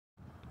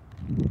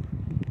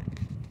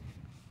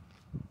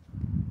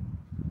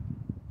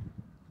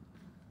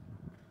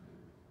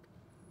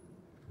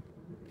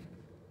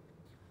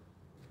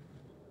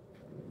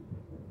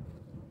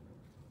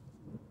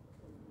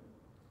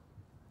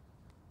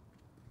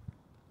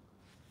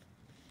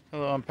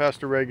Hello, I'm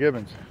Pastor Ray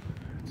Gibbons.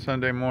 It's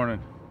Sunday morning.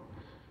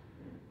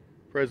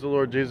 Praise the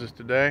Lord Jesus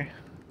today.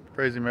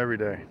 Praise Him every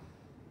day.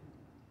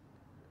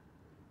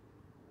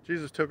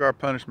 Jesus took our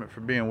punishment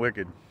for being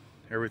wicked.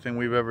 Everything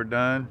we've ever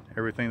done,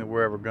 everything that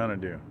we're ever going to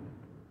do.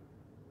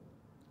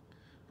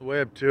 The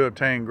way to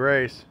obtain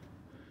grace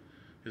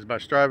is by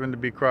striving to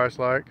be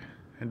Christ-like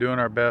and doing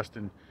our best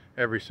in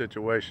every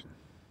situation.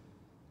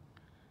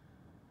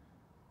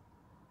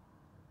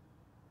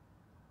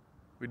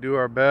 We do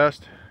our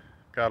best,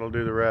 God will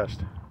do the rest.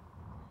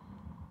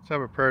 Let's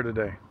have a prayer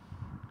today.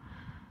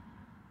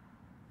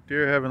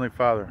 Dear Heavenly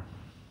Father,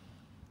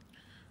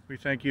 we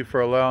thank you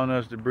for allowing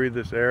us to breathe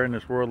this air in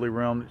this worldly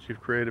realm that you've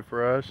created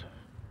for us.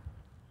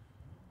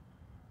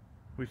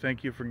 We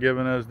thank you for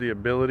giving us the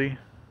ability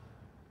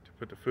to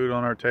put the food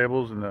on our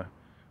tables and the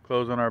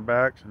clothes on our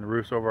backs and the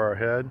roofs over our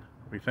head.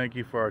 We thank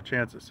you for our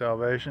chance at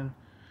salvation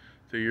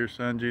through your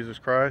Son, Jesus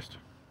Christ.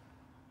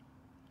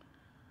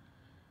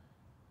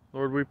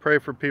 Lord, we pray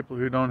for people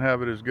who don't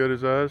have it as good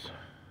as us.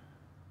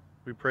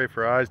 We pray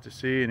for eyes to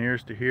see and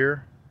ears to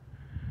hear.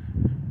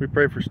 We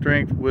pray for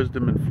strength,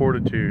 wisdom, and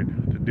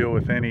fortitude to deal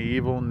with any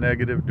evil,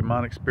 negative,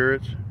 demonic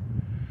spirits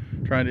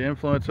trying to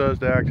influence us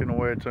to act in a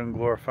way that's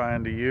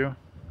unglorifying to you.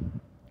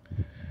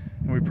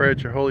 And we pray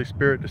that your Holy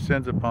Spirit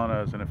descends upon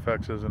us and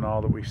affects us in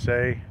all that we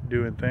say,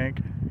 do, and think.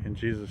 In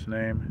Jesus'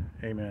 name,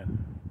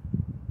 amen.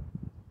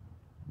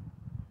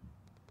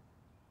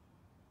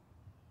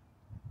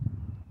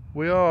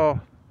 We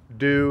all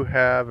do,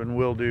 have, and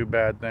will do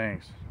bad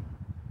things.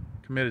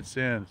 Committed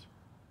sins.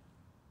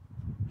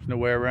 There's no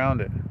way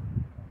around it.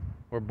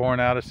 We're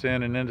born out of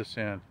sin and into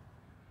sin.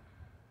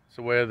 It's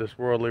the way of this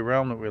worldly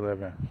realm that we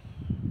live in.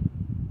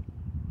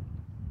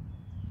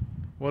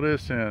 What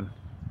is sin?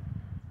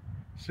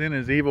 Sin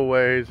is evil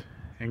ways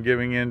and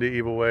giving in to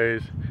evil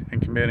ways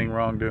and committing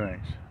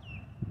wrongdoings.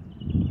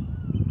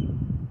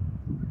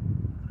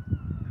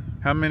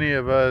 How many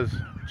of us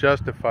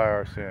justify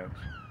our sins?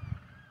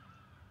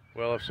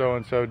 Well, if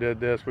so-and-so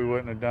did this, we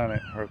wouldn't have done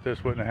it. Or if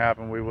this wouldn't have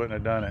happened, we wouldn't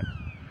have done it.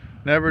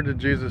 Never did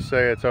Jesus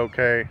say it's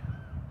okay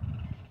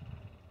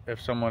if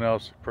someone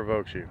else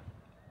provokes you.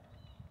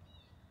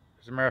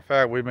 As a matter of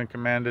fact, we've been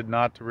commanded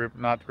not to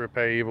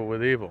repay evil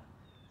with evil.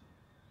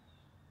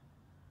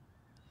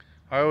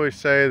 I always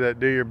say that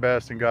do your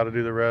best and God will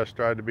do the rest.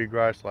 Strive to be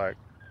Christ-like.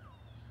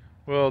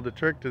 Well, the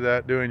trick to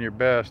that, doing your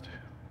best,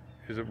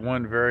 is that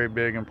one very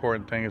big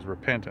important thing is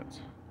repentance.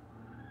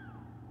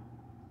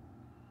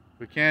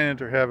 We can't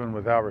enter heaven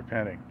without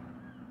repenting.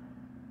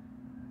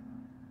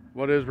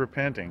 What is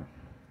repenting?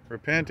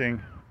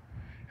 Repenting,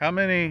 how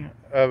many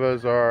of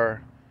us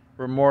are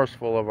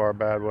remorseful of our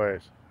bad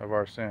ways, of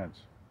our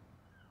sins?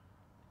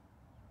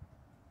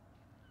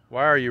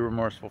 Why are you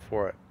remorseful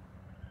for it?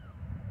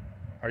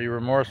 Are you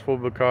remorseful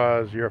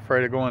because you're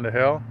afraid of going to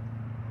hell?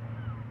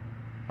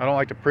 I don't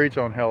like to preach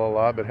on hell a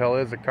lot, but hell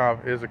is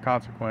a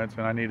consequence,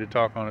 and I need to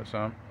talk on it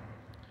some.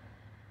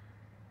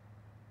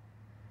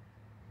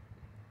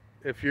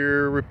 If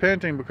you're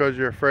repenting because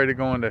you're afraid of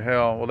going to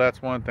hell, well,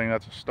 that's one thing,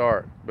 that's a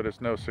start, but it's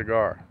no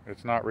cigar.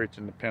 It's not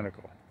reaching the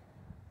pinnacle.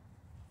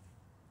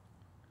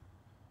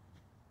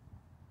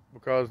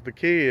 Because the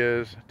key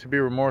is to be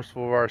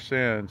remorseful of our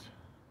sins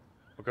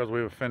because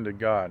we've offended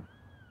God.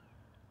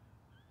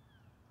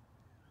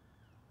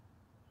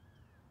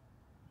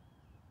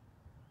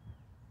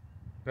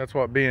 That's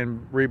what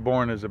being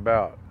reborn is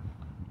about.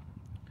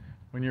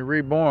 When you're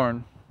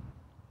reborn,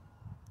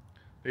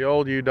 the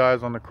old you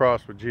dies on the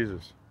cross with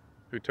Jesus,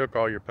 who took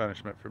all your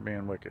punishment for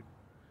being wicked.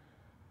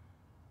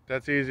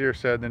 That's easier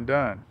said than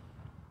done,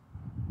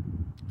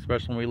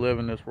 especially when we live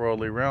in this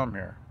worldly realm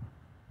here.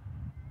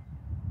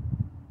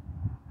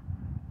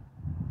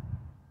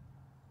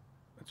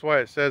 That's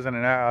why it says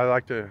I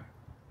like to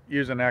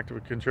use an act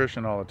of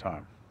contrition all the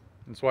time.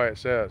 That's why it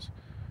says,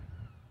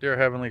 Dear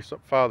Heavenly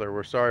Father,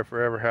 we're sorry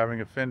for ever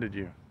having offended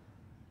you,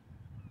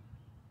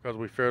 because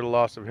we fear the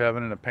loss of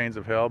heaven and the pains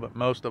of hell, but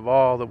most of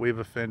all that we've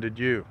offended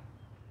you.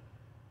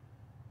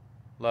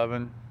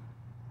 Loving,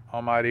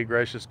 almighty,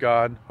 gracious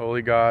God,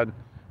 holy God,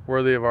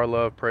 worthy of our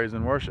love, praise,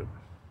 and worship.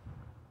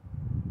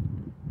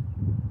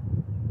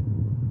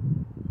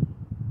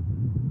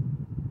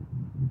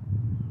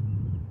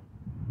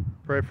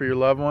 Pray for your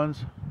loved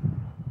ones,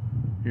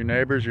 your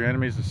neighbors, your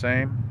enemies the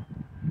same.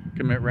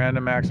 Commit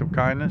random acts of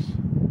kindness.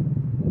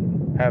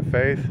 Have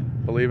faith,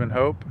 believe in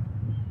hope.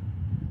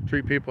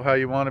 Treat people how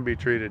you want to be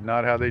treated,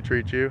 not how they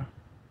treat you.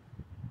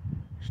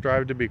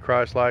 Strive to be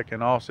Christ-like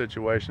in all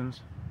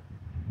situations.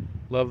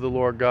 Love the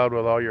Lord God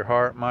with all your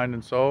heart, mind,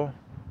 and soul,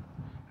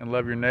 and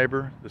love your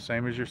neighbor the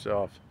same as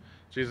yourself.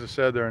 Jesus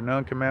said there are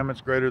none commandments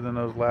greater than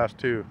those last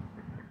two.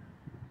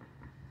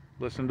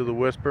 Listen to the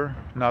whisper,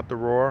 not the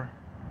roar,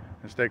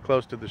 and stay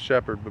close to the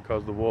shepherd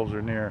because the wolves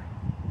are near.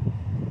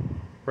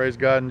 Praise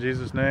God in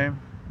Jesus' name.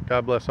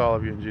 God bless all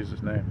of you in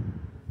Jesus' name.